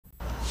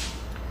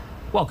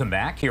Welcome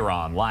back here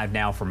on Live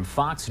Now from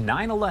Fox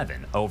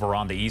 9/11 over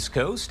on the East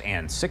Coast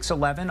and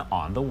 6/11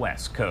 on the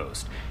West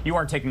Coast. You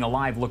are taking a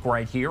live look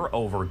right here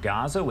over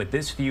Gaza with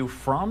this view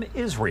from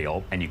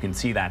Israel, and you can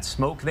see that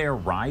smoke there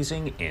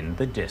rising in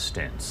the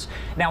distance.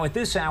 Now at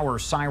this hour,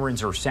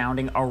 sirens are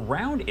sounding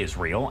around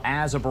Israel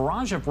as a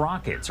barrage of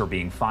rockets are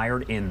being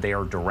fired in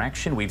their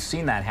direction. We've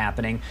seen that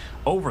happening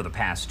over the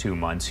past 2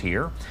 months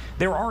here.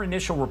 There are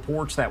initial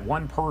reports that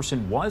one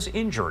person was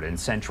injured in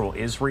central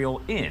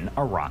Israel in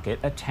a rocket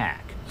attack.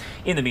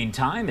 In the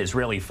meantime,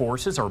 Israeli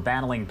forces are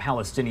battling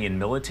Palestinian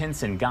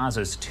militants in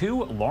Gaza's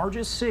two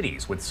largest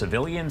cities, with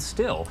civilians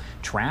still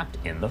trapped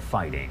in the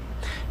fighting.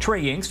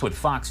 Trey Yingst with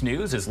Fox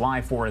News is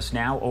live for us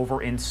now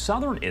over in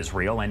southern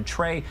Israel. And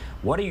Trey,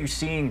 what are you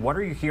seeing? What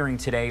are you hearing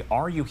today?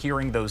 Are you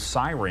hearing those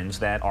sirens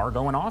that are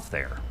going off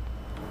there?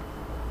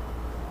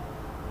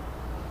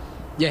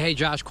 Yeah, hey,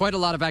 Josh, quite a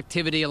lot of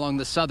activity along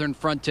the southern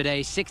front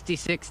today.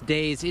 66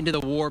 days into the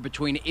war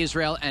between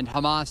Israel and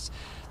Hamas.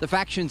 The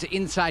factions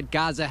inside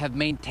Gaza have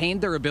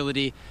maintained their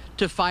ability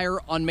to fire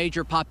on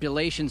major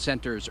population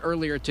centers.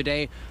 Earlier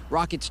today,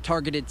 rockets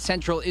targeted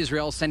central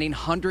Israel, sending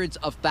hundreds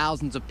of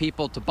thousands of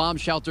people to bomb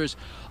shelters.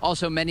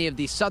 Also, many of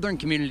the southern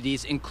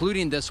communities,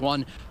 including this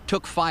one,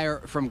 took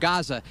fire from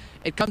Gaza.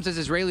 It comes as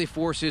Israeli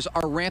forces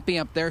are ramping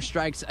up their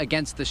strikes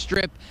against the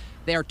Strip.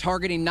 They are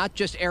targeting not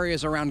just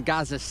areas around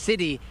Gaza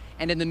City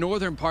and in the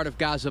northern part of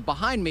Gaza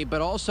behind me,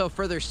 but also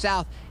further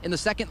south in the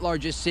second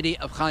largest city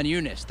of Khan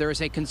Younis. There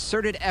is a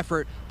concerted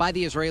effort by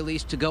the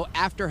Israelis to go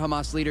after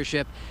Hamas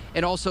leadership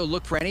and also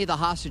look for any of the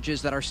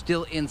hostages that are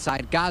still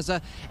inside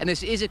Gaza. And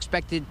this is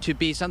expected to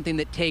be something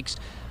that takes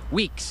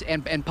weeks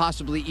and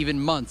possibly even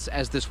months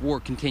as this war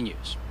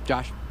continues.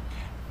 Josh?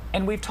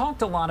 And we've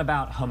talked a lot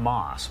about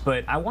Hamas,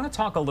 but I want to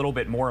talk a little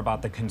bit more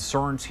about the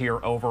concerns here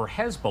over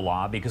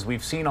Hezbollah, because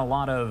we've seen a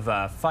lot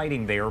of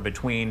fighting there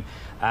between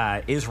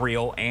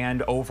Israel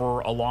and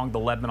over along the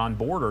Lebanon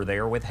border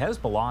there with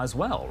Hezbollah as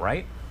well,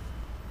 right?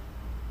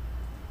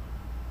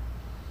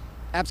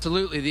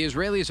 Absolutely. The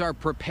Israelis are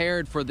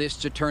prepared for this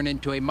to turn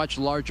into a much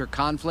larger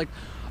conflict.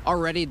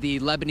 Already,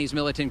 the Lebanese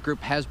militant group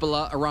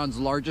Hezbollah, Iran's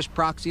largest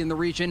proxy in the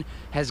region,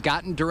 has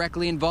gotten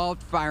directly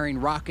involved, firing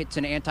rockets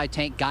and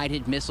anti-tank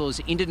guided missiles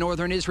into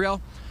northern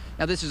Israel.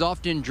 Now, this has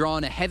often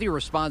drawn a heavy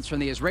response from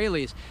the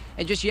Israelis.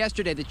 And just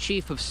yesterday, the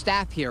chief of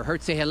staff here,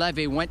 Herzi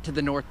Halevi, went to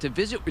the north to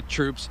visit with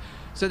troops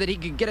so that he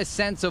could get a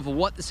sense of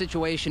what the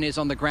situation is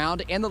on the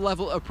ground and the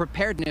level of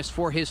preparedness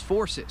for his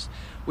forces.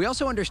 We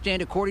also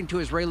understand, according to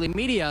Israeli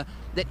media,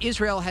 that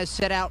Israel has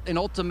set out an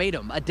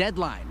ultimatum, a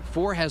deadline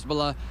for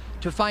Hezbollah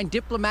to find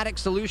diplomatic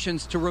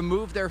solutions to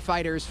remove their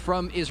fighters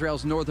from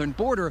Israel's northern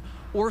border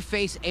or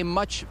face a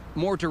much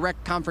more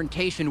direct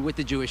confrontation with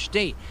the Jewish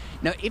state.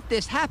 Now, if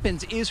this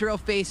happens, Israel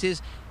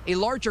faces a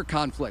larger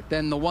conflict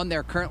than the one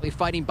they're currently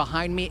fighting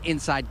behind me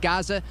inside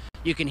Gaza.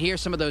 You can hear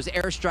some of those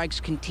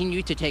airstrikes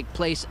continue to take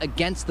place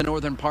against the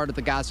northern part of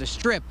the Gaza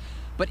Strip.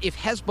 But if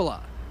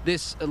Hezbollah,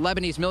 this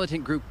Lebanese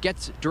militant group,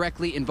 gets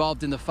directly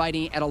involved in the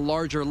fighting at a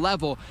larger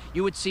level,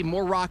 you would see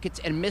more rockets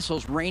and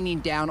missiles raining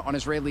down on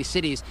Israeli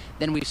cities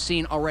than we've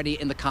seen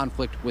already in the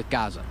conflict with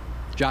Gaza.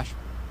 Josh?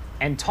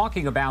 And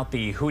talking about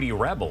the Houthi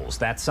rebels,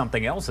 that's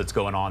something else that's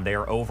going on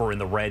there over in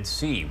the Red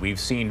Sea. We've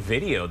seen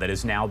video that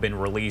has now been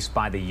released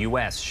by the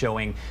U.S.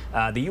 showing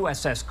the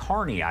USS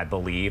Carney, I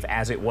believe,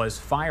 as it was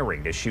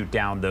firing to shoot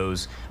down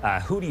those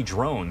Houthi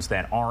drones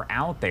that are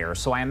out there.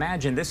 So I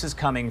imagine this is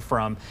coming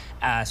from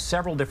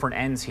several different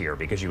ends here,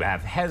 because you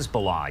have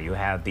Hezbollah, you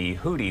have the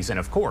Houthis, and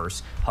of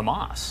course,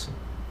 Hamas.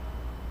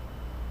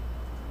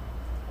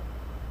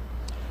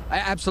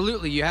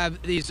 Absolutely. You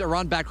have these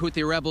Iran-backed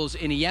Houthi rebels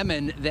in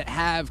Yemen that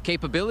have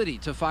capability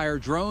to fire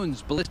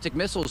drones, ballistic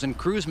missiles, and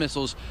cruise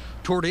missiles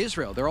toward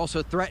Israel. They're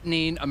also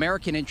threatening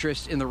American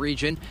interests in the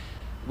region.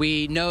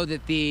 We know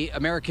that the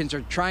Americans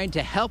are trying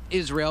to help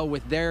Israel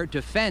with their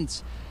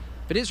defense,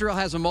 but Israel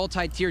has a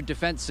multi-tiered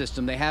defense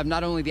system. They have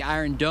not only the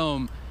Iron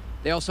Dome,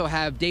 they also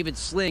have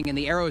David's Sling and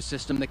the Arrow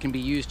system that can be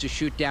used to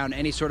shoot down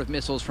any sort of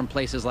missiles from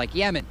places like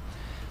Yemen.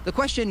 The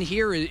question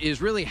here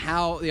is really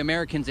how the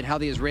Americans and how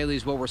the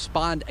Israelis will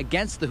respond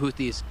against the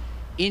Houthis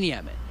in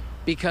Yemen,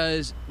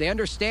 because they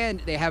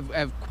understand they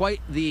have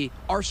quite the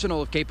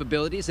arsenal of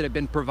capabilities that have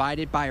been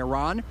provided by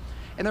Iran,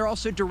 and they're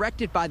also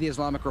directed by the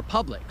Islamic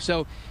Republic.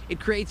 So it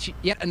creates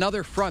yet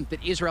another front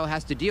that Israel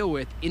has to deal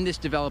with in this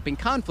developing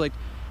conflict,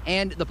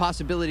 and the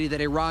possibility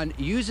that Iran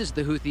uses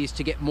the Houthis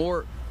to get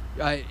more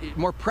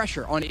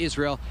pressure on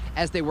Israel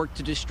as they work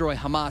to destroy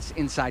Hamas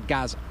inside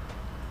Gaza.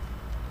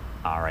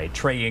 All right,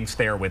 Trey Yingst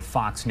there with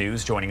Fox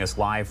News, joining us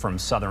live from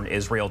southern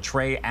Israel.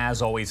 Trey,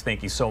 as always,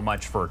 thank you so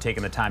much for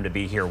taking the time to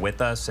be here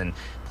with us, and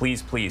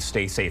please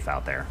stay safe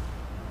out there.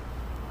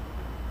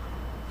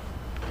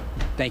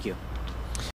 Thank you.